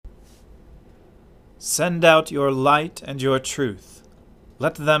Send out your light and your truth.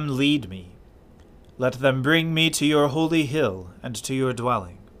 Let them lead me. Let them bring me to your holy hill and to your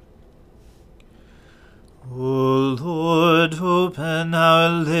dwelling. O Lord, open our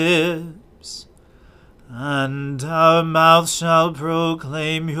lips, and our mouth shall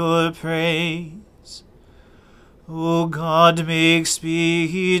proclaim your praise. O God, make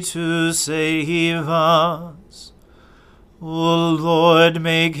speed to save us. O Lord,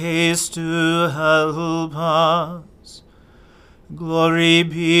 make haste to help us. Glory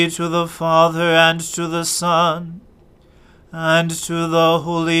be to the Father, and to the Son, and to the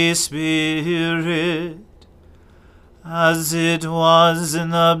Holy Spirit, as it was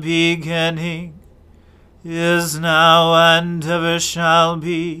in the beginning, is now, and ever shall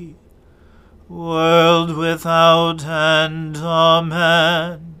be, world without end.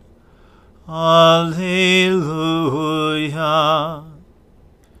 Amen. Alleluia.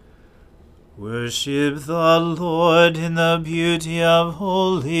 Worship the Lord in the beauty of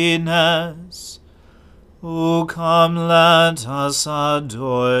holiness. O come, let us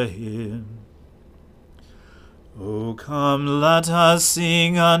adore him. O come, let us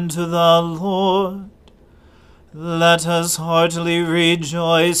sing unto the Lord. Let us heartily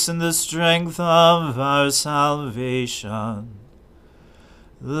rejoice in the strength of our salvation.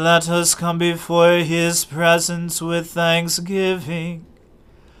 Let us come before his presence with thanksgiving,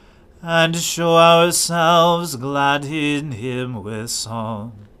 and show ourselves glad in him with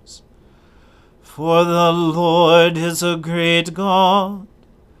songs. For the Lord is a great God,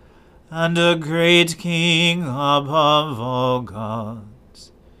 and a great King above all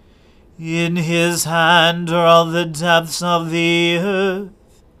gods. In his hand are all the depths of the earth,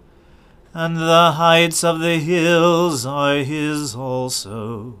 and the heights of the hills are his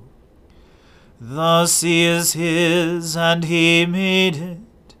also. The sea is his, and he made it,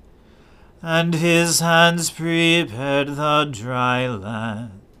 and his hands prepared the dry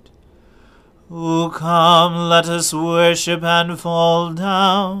land. O come, let us worship and fall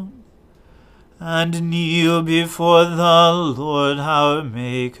down, and kneel before the Lord our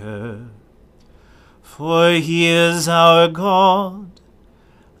Maker. For he is our God,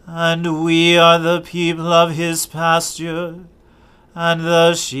 and we are the people of his pasture, and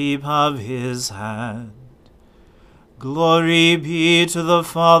the sheep of his hand. Glory be to the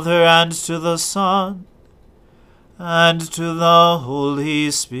Father, and to the Son, and to the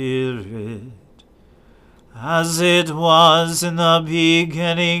Holy Spirit, as it was in the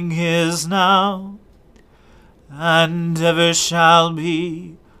beginning, is now, and ever shall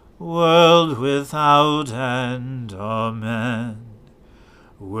be, world without end. Amen.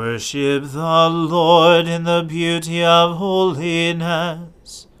 Worship the Lord in the beauty of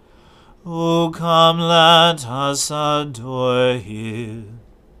holiness. O come, let us adore him.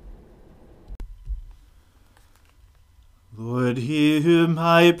 Lord, hear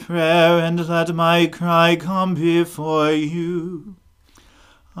my prayer, and let my cry come before you.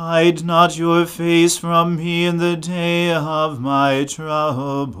 Hide not your face from me in the day of my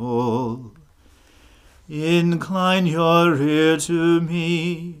trouble. Incline your ear to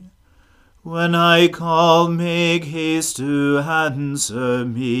me. When I call, make haste to answer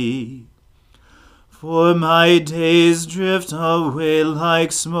me. For my days drift away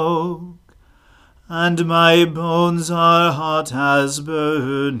like smoke, and my bones are hot as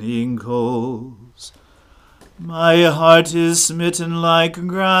burning coals. My heart is smitten like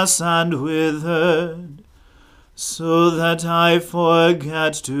grass and withered, so that I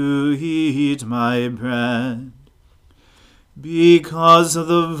forget to eat my bread. Because of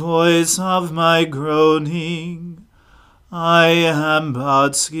the voice of my groaning, I am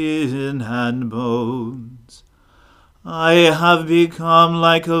but skin and bones. I have become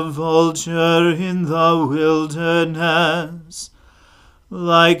like a vulture in the wilderness,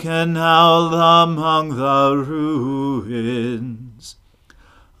 like an owl among the ruins.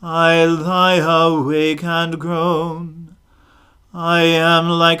 I lie awake and groan. I am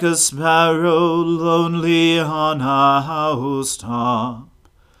like a sparrow lonely on a housetop.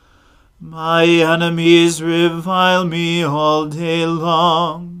 My enemies revile me all day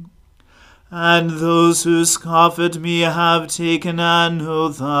long, and those who scoff at me have taken an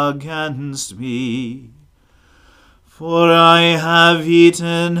oath against me. For I have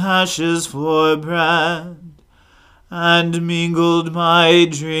eaten ashes for bread, and mingled my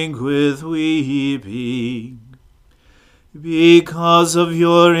drink with weeping. Because of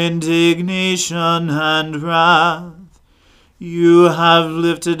your indignation and wrath, you have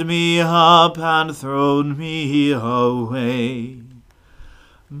lifted me up and thrown me away.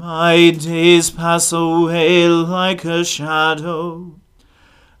 My days pass away like a shadow,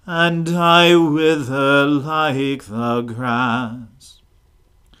 and I wither like the grass.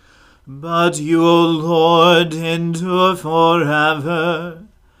 But you, O Lord, endure forever,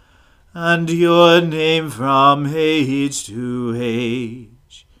 and your name from age to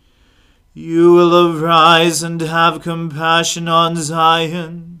age. You will arise and have compassion on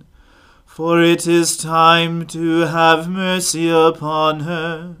Zion, for it is time to have mercy upon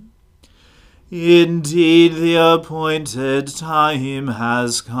her. Indeed, the appointed time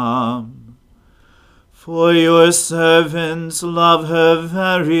has come. For your servants love her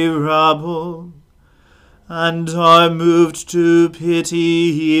very rubble, and are moved to pity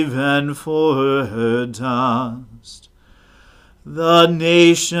even for her dust. The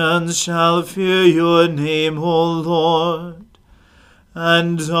nations shall fear your name, O Lord,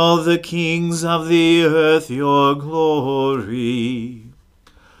 and all the kings of the earth your glory.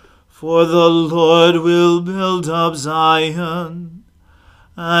 For the Lord will build up Zion,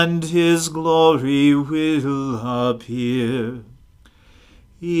 and his glory will appear.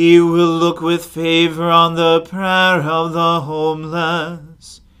 He will look with favor on the prayer of the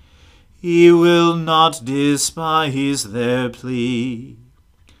homeless. He will not despise their plea.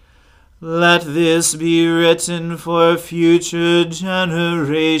 Let this be written for future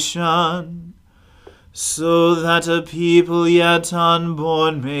generation, so that a people yet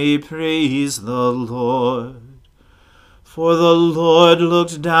unborn may praise the Lord. For the Lord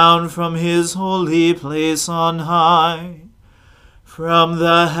looked down from his holy place on high. From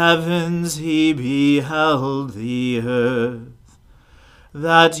the heavens he beheld the earth,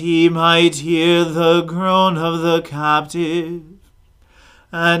 that he might hear the groan of the captive,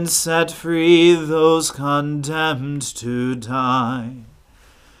 and set free those condemned to die,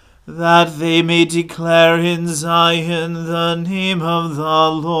 that they may declare in Zion the name of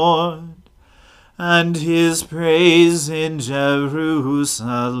the Lord, and his praise in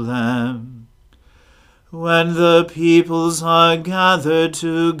Jerusalem. When the peoples are gathered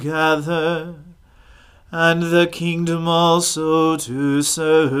together, and the kingdom also to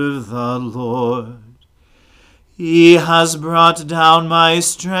serve the Lord. He has brought down my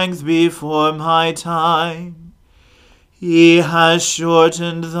strength before my time. He has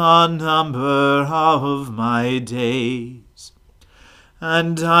shortened the number of my days.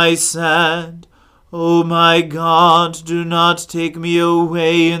 And I said, O my God, do not take me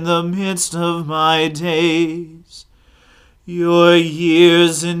away in the midst of my days. Your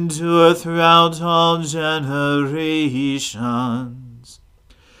years endure throughout all generations.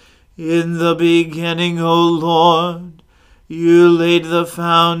 In the beginning, O Lord, you laid the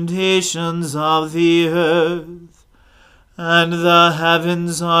foundations of the earth, and the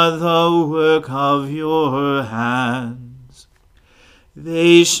heavens are the work of your hands.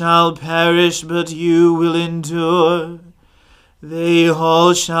 They shall perish, but you will endure. They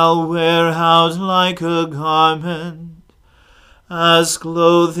all shall wear out like a garment. As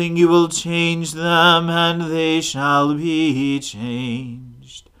clothing you will change them, and they shall be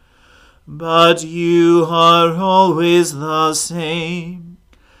changed. But you are always the same,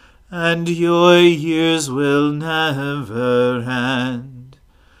 and your years will never end.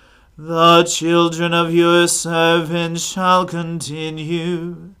 The children of your servants shall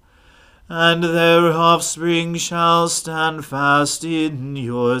continue, and their offspring shall stand fast in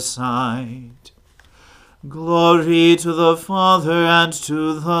your sight. Glory to the Father, and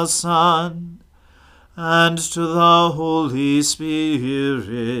to the Son, and to the Holy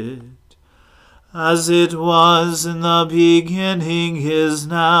Spirit, as it was in the beginning, is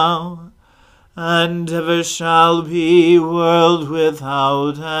now, and ever shall be, world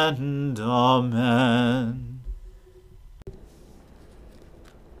without end. Amen.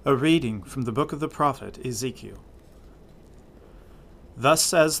 A reading from the book of the prophet Ezekiel. Thus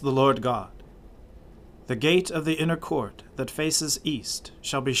says the Lord God, the gate of the inner court that faces east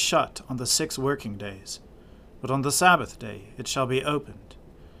shall be shut on the 6 working days, but on the Sabbath day it shall be opened,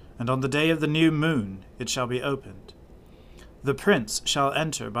 and on the day of the new moon it shall be opened. The prince shall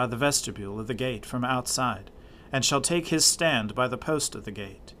enter by the vestibule of the gate from outside, and shall take his stand by the post of the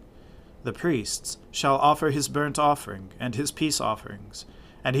gate. The priests shall offer his burnt offering and his peace offerings,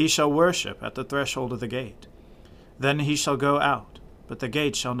 and he shall worship at the threshold of the gate. Then he shall go out, but the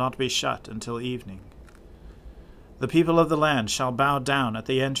gate shall not be shut until evening. The people of the land shall bow down at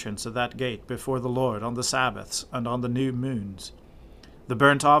the entrance of that gate before the Lord on the Sabbaths and on the new moons. The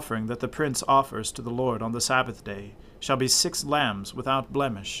burnt offering that the prince offers to the Lord on the Sabbath day shall be 6 lambs without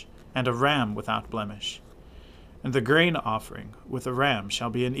blemish, and a ram without blemish. And the grain offering with the ram shall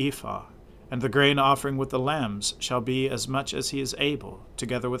be an ephah, and the grain offering with the lambs shall be as much as he is able,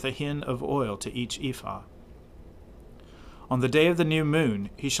 together with a hin of oil to each ephah. On the day of the new moon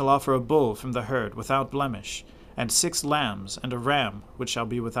he shall offer a bull from the herd without blemish, and 6 lambs, and a ram which shall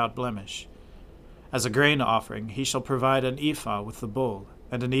be without blemish. As a grain offering he shall provide an ephah with the bull,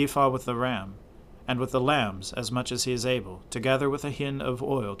 and an ephah with the ram, and with the lambs as much as he is able, together with a hin of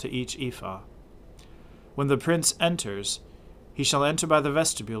oil to each ephah. When the prince enters, he shall enter by the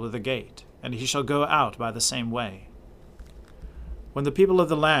vestibule of the gate, and he shall go out by the same way. When the people of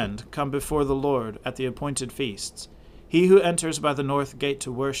the land come before the Lord at the appointed feasts, he who enters by the north gate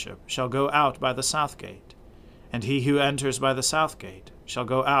to worship shall go out by the south gate, and he who enters by the south gate shall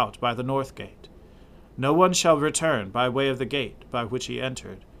go out by the north gate. No one shall return by way of the gate by which he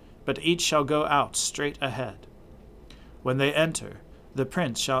entered, but each shall go out straight ahead. When they enter, the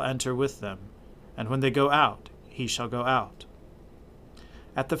prince shall enter with them, and when they go out, he shall go out.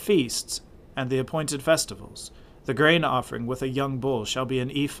 At the feasts and the appointed festivals, the grain offering with a young bull shall be an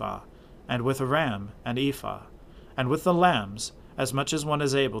ephah, and with a ram an ephah, and with the lambs as much as one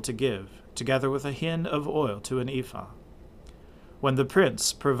is able to give, together with a hin of oil to an ephah. When the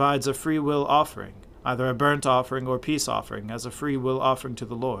prince provides a free will offering, either a burnt offering or peace offering as a free will offering to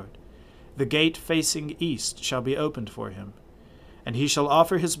the Lord, the gate facing east shall be opened for him, and he shall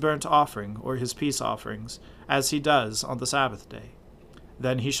offer his burnt offering or his peace offerings, as he does on the Sabbath day.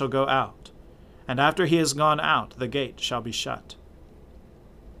 Then he shall go out, and after he has gone out, the gate shall be shut.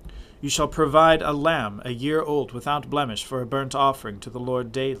 You shall provide a lamb a year old without blemish for a burnt offering to the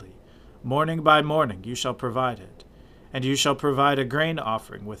Lord daily. Morning by morning you shall provide it, and you shall provide a grain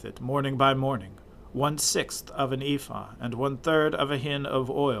offering with it morning by morning, 1/6 of an ephah, and 1/3 of a hin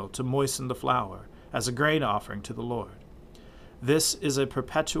of oil to moisten the flour, as a grain offering to the Lord. This is a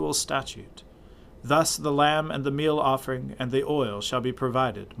perpetual statute. Thus the lamb and the meal offering and the oil shall be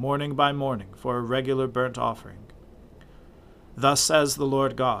provided morning by morning for a regular burnt offering. Thus says the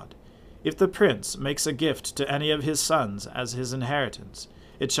Lord God, if the prince makes a gift to any of his sons as his inheritance,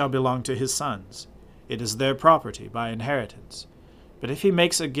 it shall belong to his sons. It is their property by inheritance. But if he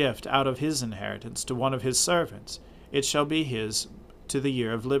makes a gift out of his inheritance to one of his servants, it shall be his to the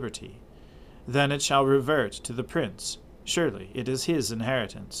year of liberty. Then it shall revert to the prince. Surely it is his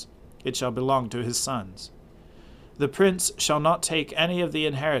inheritance. It shall belong to his sons. The prince shall not take any of the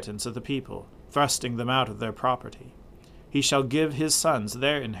inheritance of the people, thrusting them out of their property. He shall give his sons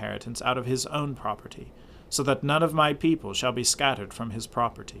their inheritance out of his own property, so that none of my people shall be scattered from his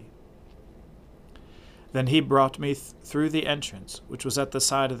property. Then he brought me through the entrance, which was at the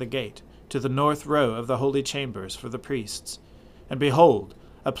side of the gate, to the north row of the holy chambers for the priests. And behold,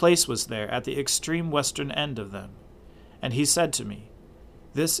 a place was there at the extreme western end of them. And he said to me,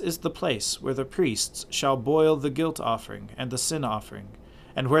 This is the place where the priests shall boil the guilt offering and the sin offering,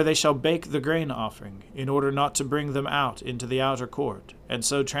 and where they shall bake the grain offering, in order not to bring them out into the outer court, and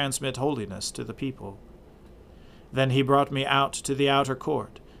so transmit holiness to the people. Then he brought me out to the outer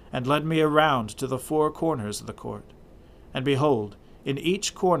court, and led me around to the 4 corners of the court. And behold, in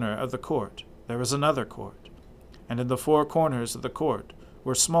each corner of the court there was another court. And in the 4 corners of the court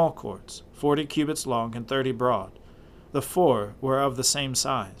were small courts, 40 cubits long and 30 broad. The 4 were of the same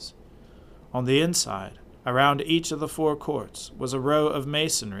size. On the inside, around each of the 4 courts, was a row of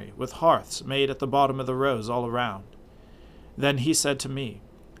masonry, with hearths made at the bottom of the rows all around. Then he said to me,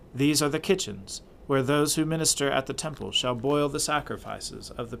 These are the kitchens, where those who minister at the temple shall boil the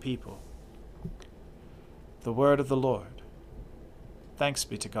sacrifices of the people. The word of the Lord. Thanks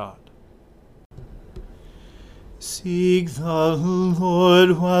be to God. Seek the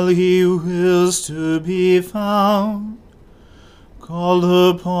Lord while he wills to be found. Call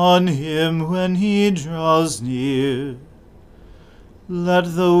upon him when he draws near.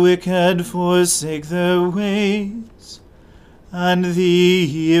 Let the wicked forsake their ways, and the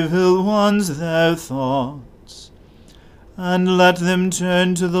evil ones their thoughts. And let them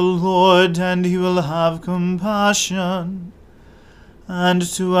turn to the Lord, and he will have compassion, and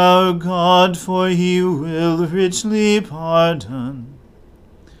to our God, for he will richly pardon.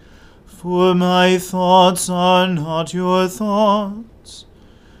 For my thoughts are not your thoughts,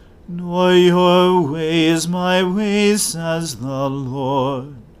 nor your ways my ways, says the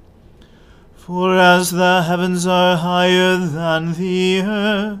Lord. For as the heavens are higher than the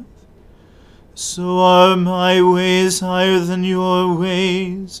earth, so are my ways higher than your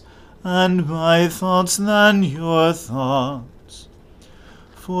ways, and my thoughts than your thoughts.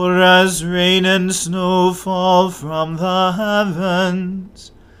 For as rain and snow fall from the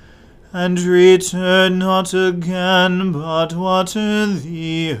heavens, and return not again, but water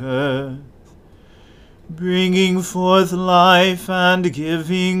the earth, bringing forth life and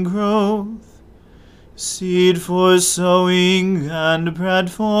giving growth, seed for sowing and bread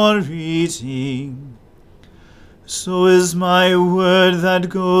for eating, so is my word that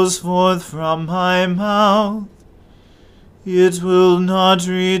goes forth from my mouth. It will not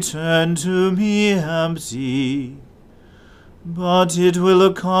return to me empty, but it will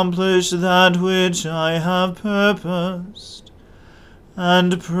accomplish that which I have purposed,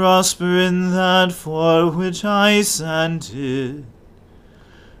 and prosper in that for which I sent it.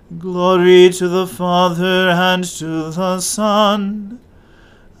 Glory to the Father, and to the Son,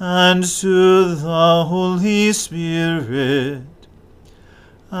 and to the Holy Spirit,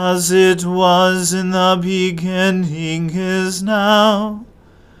 as it was in the beginning, is now,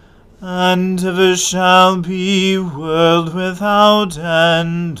 and ever shall be, world without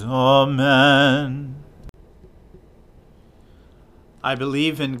end. Amen. I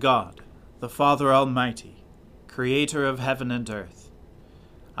believe in God, the Father Almighty, creator of heaven and earth.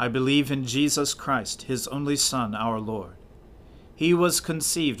 I believe in Jesus Christ, his only Son, our Lord. He was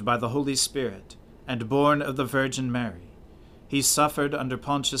conceived by the Holy Spirit, and born of the Virgin Mary. He suffered under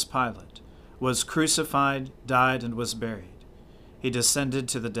Pontius Pilate, was crucified, died, and was buried. He descended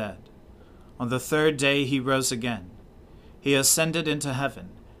to the dead. On the third day he rose again. He ascended into heaven,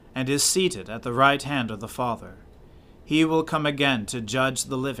 and is seated at the right hand of the Father. He will come again to judge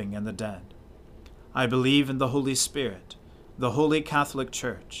the living and the dead. I believe in the Holy Spirit, the Holy Catholic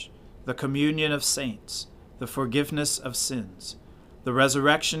Church, the communion of saints, the forgiveness of sins, the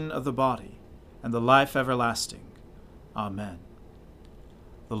resurrection of the body, and the life everlasting. Amen.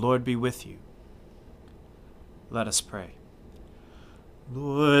 The Lord be with you. Let us pray.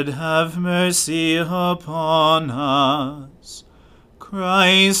 Lord, have mercy upon us.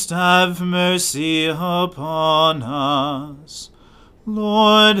 Christ, have mercy upon us.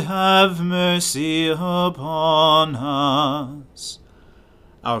 Lord, have mercy upon us.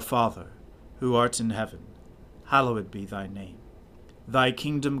 Our Father, who art in heaven, hallowed be thy name. Thy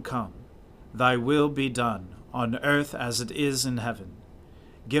kingdom come, thy will be done, on earth as it is in heaven.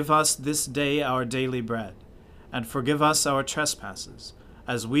 Give us this day our daily bread, and forgive us our trespasses,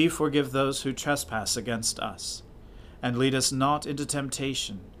 as we forgive those who trespass against us. And lead us not into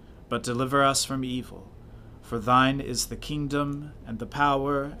temptation, but deliver us from evil. For thine is the kingdom, and the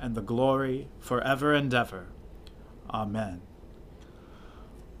power, and the glory, forever and ever. Amen.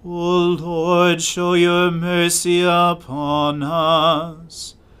 O Lord, show your mercy upon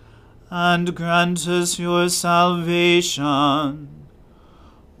us, and grant us your salvation.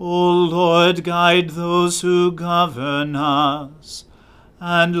 O Lord, guide those who govern us,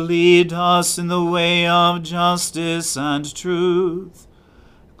 and lead us in the way of justice and truth.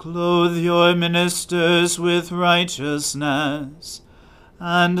 Clothe your ministers with righteousness,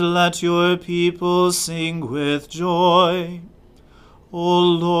 and let your people sing with joy. O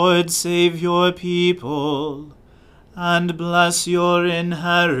Lord, save your people, and bless your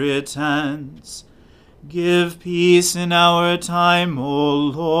inheritance. Give peace in our time, O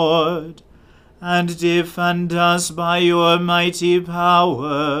Lord, and defend us by your mighty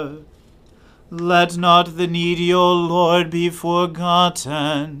power. Let not the needy, O Lord, be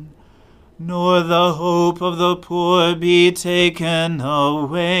forgotten, nor the hope of the poor be taken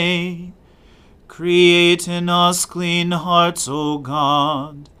away. Create in us clean hearts, O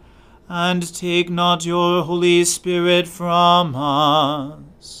God, and take not your Holy Spirit from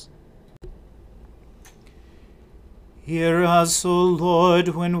us. Hear us, O Lord,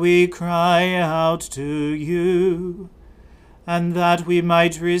 when we cry out to you, and that we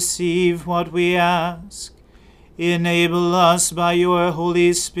might receive what we ask, enable us by your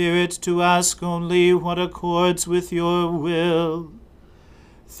Holy Spirit to ask only what accords with your will.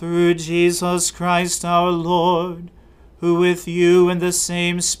 Through Jesus Christ our Lord, who with you in the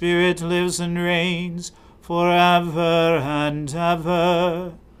same Spirit lives and reigns forever and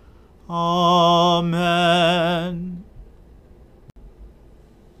ever. Amen.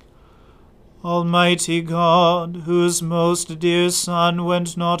 Almighty God, whose most dear Son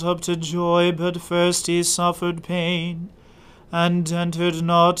went not up to joy, but first he suffered pain, and entered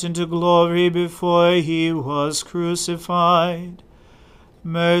not into glory before he was crucified,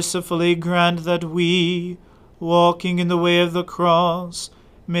 mercifully grant that we, walking in the way of the cross,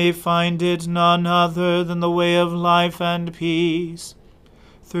 may find it none other than the way of life and peace.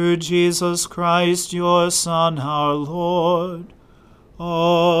 Through Jesus Christ, your Son, our Lord.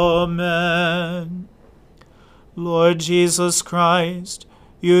 Amen. Lord Jesus Christ,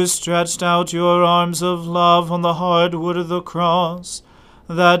 you stretched out your arms of love on the hard wood of the cross,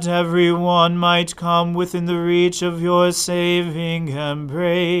 that every one might come within the reach of your saving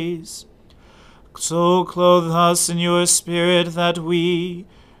embrace. So clothe us in your Spirit, that we,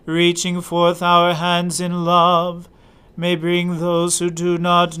 reaching forth our hands in love, may bring those who do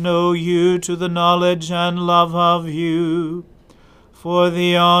not know you to the knowledge and love of you, for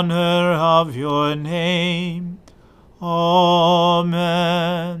the honor of your name. Amen.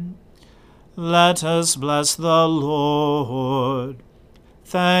 Let us bless the Lord.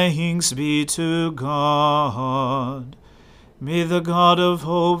 Thanks be to God. May the God of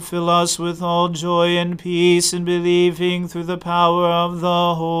hope fill us with all joy and peace in believing through the power of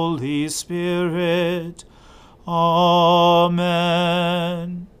the Holy Spirit. Amen.